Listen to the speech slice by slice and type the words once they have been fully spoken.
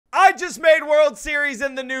I just made World Series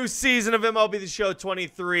in the new season of MLB The Show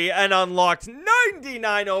 23 and unlocked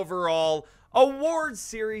 99 overall Awards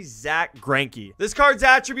Series Zack Greinke. This card's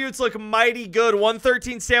attributes look mighty good.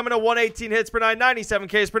 113 stamina, 118 hits per 9, 97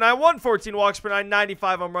 Ks per 9, 114 walks per 9,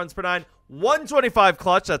 95 home runs per 9, 125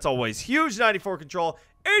 clutch. That's always huge. 94 control,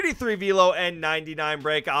 83 velo, and 99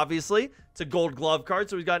 break. Obviously, it's a gold glove card,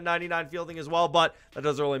 so he's got 99 fielding as well, but that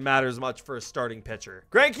doesn't really matter as much for a starting pitcher.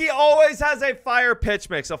 Greinke always has a fire pitch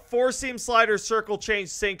mix, a four-seam slider, circle change,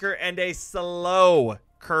 sinker, and a slow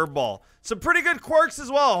curveball. Some pretty good quirks as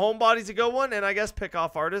well. Homebody's a good one, and I guess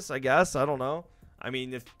pick-off artist, I guess. I don't know. I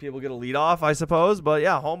mean, if people get a lead-off, I suppose, but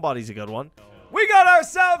yeah, homebody's a good one. We got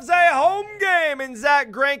ourselves a home game in Zack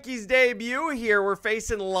Greinke's debut here. We're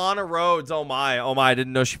facing Lana Rhodes. Oh my, I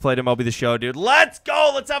didn't know she played MLB The Show, dude. Let's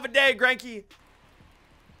go. Let's have a day, Greinke.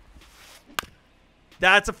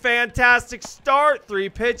 That's a fantastic start. 3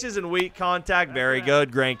 pitches and weak contact. Very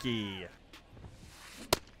good, Greinke.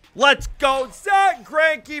 Let's go. Zack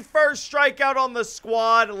Greinke, first strikeout on the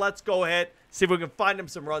squad. Let's go hit. See if we can find him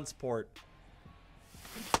some run support.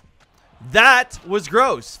 That was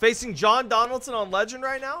gross. Facing John Donaldson on Legend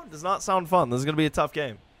right now does not sound fun. This is going to be a tough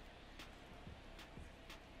game.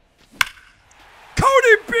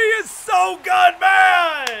 Cody B is so good,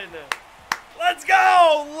 man. Let's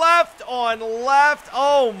go. Left on left.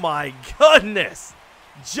 Oh, my goodness.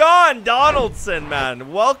 John Donaldson,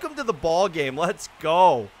 man. Welcome to the ball game. Let's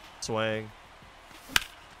go. Swing.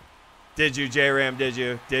 Did you, J-Ram? Did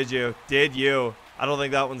you? Did you? Did you? I don't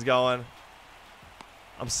think that one's going.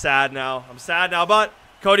 I'm sad now. I'm sad now, but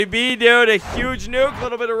Cody B, dude, a huge nuke. A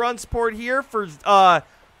little bit of run support here for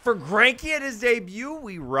Greinke at his debut.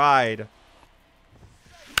 We ride.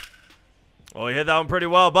 Well, he hit that one pretty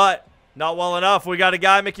well, but not well enough. We got a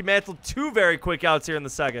guy, Mickey Mantle, 2 very quick outs here in the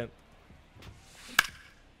second.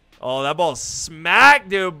 Oh, that ball smacked,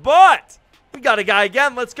 dude, but we got a guy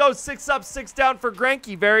again. Let's go. 6 up, 6 down for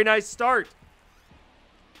Greinke. Very nice start.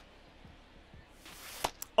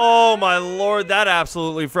 Oh, my Lord. That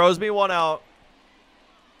absolutely froze me. 1 out.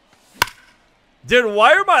 Dude,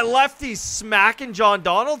 why are my lefties smacking John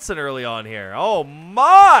Donaldson early on here? Oh,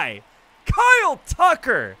 my. Kyle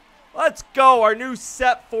Tucker. Let's go. Our new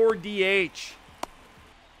set 4 DH.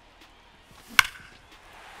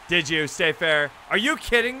 Did you? Stay fair. Are you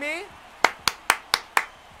kidding me?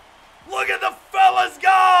 Look at the fellas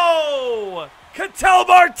go. Ketel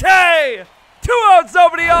Marte. 2 outs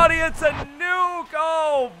over the audience. A nuke.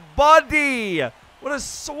 Oh, buddy. What a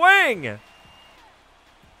swing.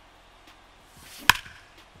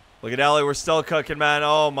 Look at Ellie. We're still cooking, man.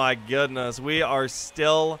 Oh, my goodness. We are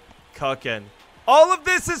still cooking. All of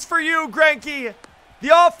this is for you, Greinke.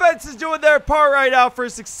 The offense is doing their part right now for a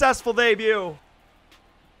successful debut.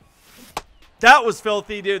 That was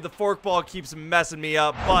filthy, dude. The forkball keeps messing me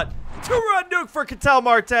up. But 2-run nuke for Ketel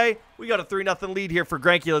Marte. We got a 3-0 lead here for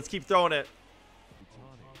Greinke. Let's keep throwing it.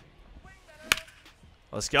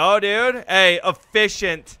 Let's go, dude. Hey,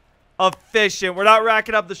 efficient. Efficient. We're not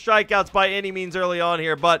racking up the strikeouts by any means early on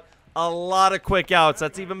here, but a lot of quick outs.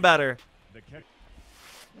 That's even better.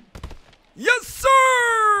 Yes,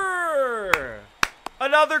 sir!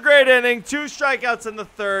 Another great inning. 2 strikeouts in the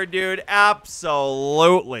third, dude.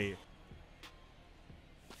 Absolutely.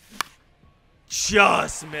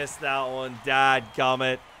 Just missed that one.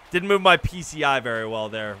 Dadgummit. Didn't move my PCI very well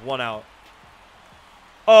there. 1 out.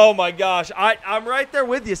 Oh, my gosh. I'm right there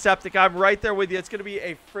with you, Septic. I'm right there with you. It's going to be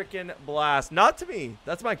a freaking blast. Not to me.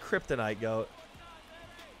 That's my kryptonite, goat.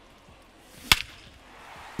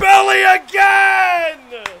 Belly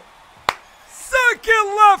again!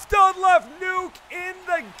 Second left on left nuke in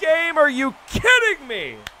the game. Are you kidding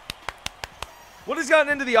me? What has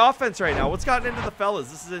gotten into the offense right now? What's gotten into the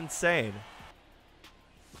fellas? This is insane.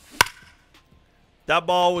 That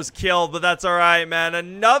ball was killed, but that's all right, man.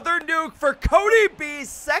 Another nuke for Cody B.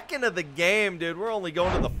 Second of the game, dude. We're only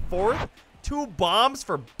going to the 4th. 2 bombs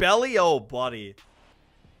for Belly. Oh, buddy.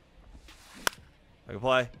 Make a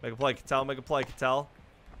play. Make a play, Ketel. Make a play, Ketel.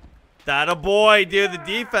 That a boy, dude. The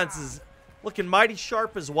defense is looking mighty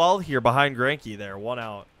sharp as well here behind Greinke there. 1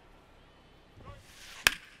 out.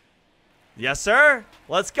 Yes, sir.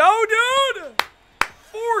 Let's go, dude.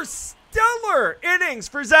 4 stellar innings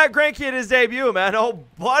for Zack Greinke at his debut, man. Oh,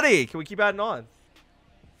 buddy. Can we keep adding on?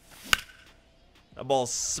 That ball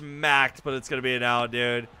smacked, but it's going to be an out,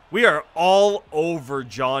 dude. We are all over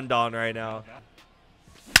John Don right now.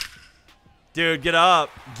 Dude, get up.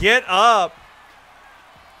 Get up.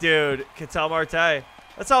 Dude, Ketel Marte.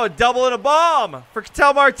 That's how a double and a bomb for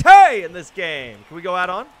Ketel Marte in this game. Can we go add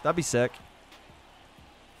on? That'd be sick.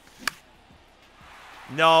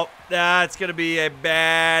 Nope, that's going to be a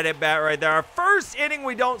bad at bat right there. Our first inning,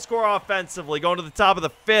 we don't score offensively. Going to the top of the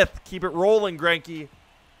 5th. Keep it rolling, Greinke.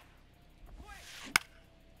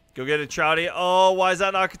 Go get it, Trouty. Oh, why is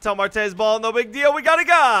that not Ketel Marte's ball? No big deal. We got a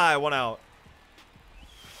guy. 1 out.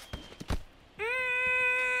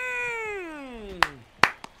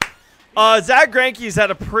 Zack Greinke's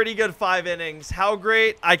had a pretty good 5 innings. How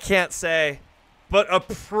great? I can't say. But a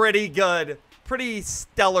pretty good, pretty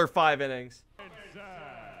stellar 5 innings.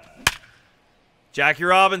 Jackie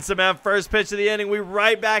Robinson, man. First pitch of the inning. We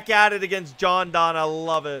right back at it against John Don. I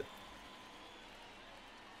love it.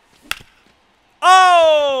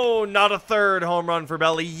 Oh, not a 3rd home run for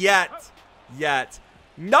Belly yet. Yet.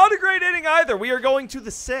 Not a great inning either. We are going to the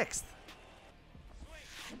 6th.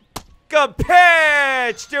 Good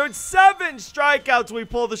pitch, dude. 7 strikeouts. We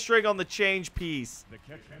pull the string on the change piece.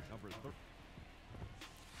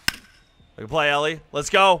 Good play, Ellie. Let's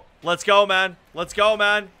go. Let's go, man. Let's go,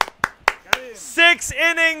 man. 6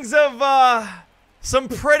 innings of some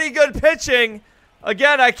pretty good pitching.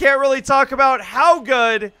 Again, I can't really talk about how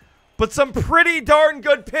good, but some pretty darn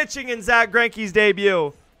good pitching in Zack Greinke's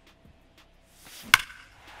debut.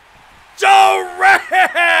 Joe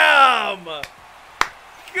Ram!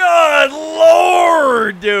 Good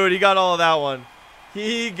Lord, dude. He got all of that one.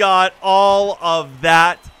 He got all of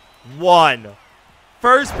that one.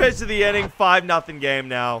 First pitch of the inning, 5-0 game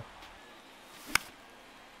now.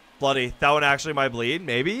 Bloody. That one actually might bleed,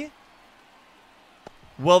 maybe.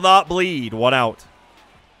 Will not bleed. 1 out.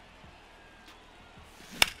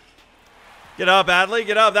 Get up, Adley.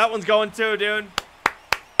 Get up. That one's going too, dude.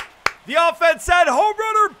 The offense said home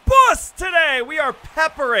run or bust today. We are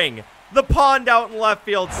peppering the pond out in left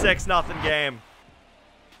field. 6-0 game.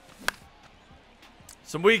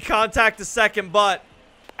 Some weak contact to second, but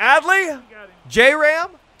Adley,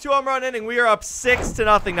 J-Ram, 2 home run inning. We are up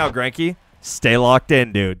 6-0 now, Greinke. Stay locked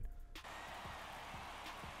in, dude.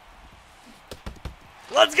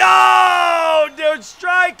 Let's go, dude.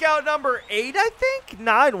 Strikeout number 8, I think.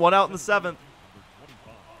 9, 1 out in the 7th.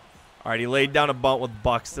 All right, he laid down a bunt with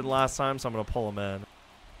Buxton last time, so I'm going to pull him in.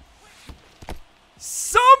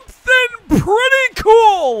 Something pretty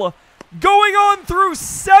cool going on through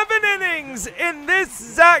 7 innings in this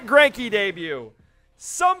Zack Greinke debut.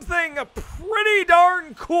 Something pretty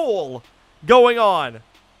darn cool going on.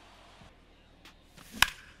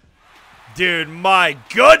 Dude, my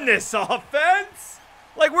goodness, offense.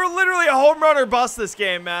 Like, we're literally a home run or bust this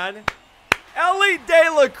game, man. Ellie De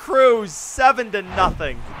La Cruz,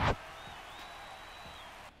 7-0.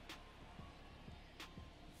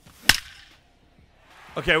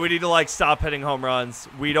 Okay, we need to, like, stop hitting home runs.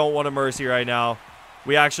 We don't want a mercy right now.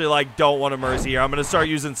 We actually, like, don't want a mercy here. I'm going to start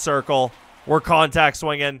using circle. We're contact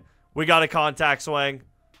swinging. We got a contact swing.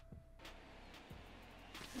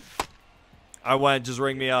 I went. Just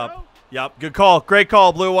ring me up. Yep, good call. Great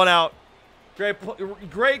call, Blue. 1 out.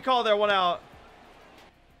 Great call there. 1 out.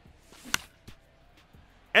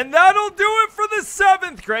 And that'll do it for the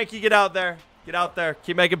 7th. Greinke, get out there. Get out there.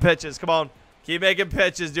 Keep making pitches. Come on. Keep making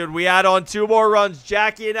pitches, dude. We add on 2 more runs.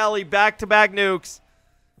 Jackie and Ellie back-to-back nukes.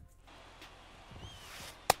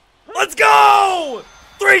 Let's go!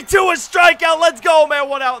 3-2 a strikeout. Let's go, man.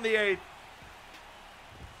 1 out in the 8th.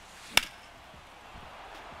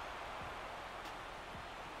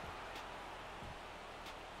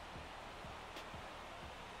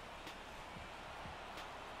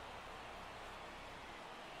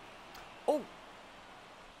 Oh.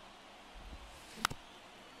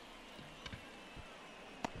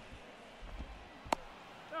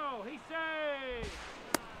 No, he's safe.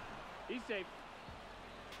 He's safe.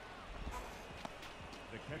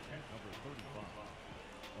 The catch number 35,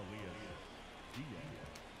 Elias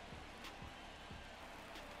Diaz.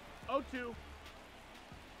 0-2.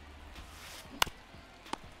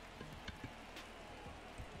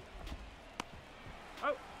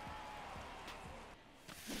 Oh.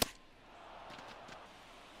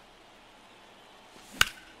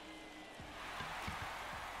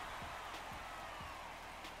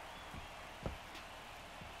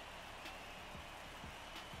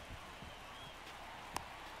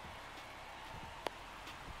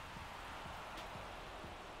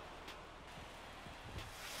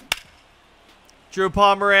 Drew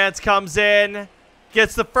Pomerantz comes in,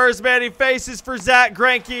 gets the first man he faces for Zack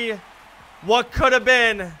Greinke. What could have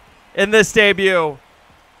been in this debut?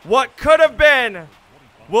 What could have been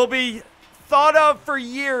will be thought of for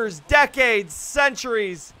years, decades,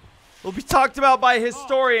 centuries. Will be talked about by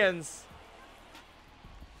historians.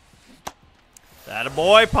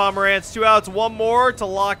 Attaboy, Pomerantz, 2 outs, 1 more to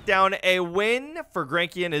lock down a win for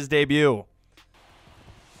Greinke in his debut.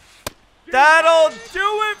 That'll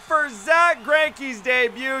do it for Zack Greinke's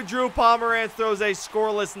debut. Drew Pomeranz throws a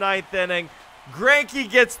scoreless ninth inning. Greinke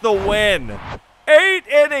gets the win. 8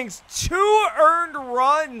 innings, 2 earned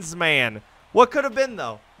runs, man. What could have been,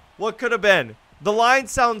 though? What could have been? The line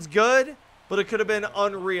sounds good, but it could have been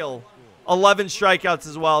unreal. 11 strikeouts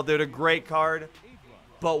as well, dude. A great card.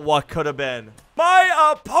 But what could have been?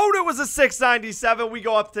 My opponent was a 697. We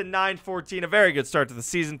go up to 914. A very good start to the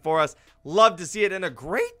season for us. Love to see it. And a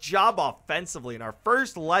great job offensively in our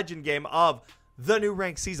first Legend game of the new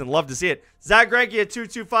ranked season. Love to see it. Zack Greinke at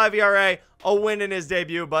 2.25 ERA. A win in his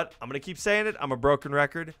debut. But I'm going to keep saying it. I'm a broken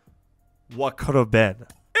record. What could have been?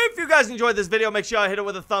 If you guys enjoyed this video, make sure you hit it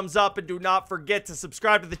with a thumbs up. And do not forget to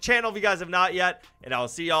subscribe to the channel if you guys have not yet. And I will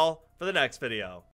see y'all for the next video.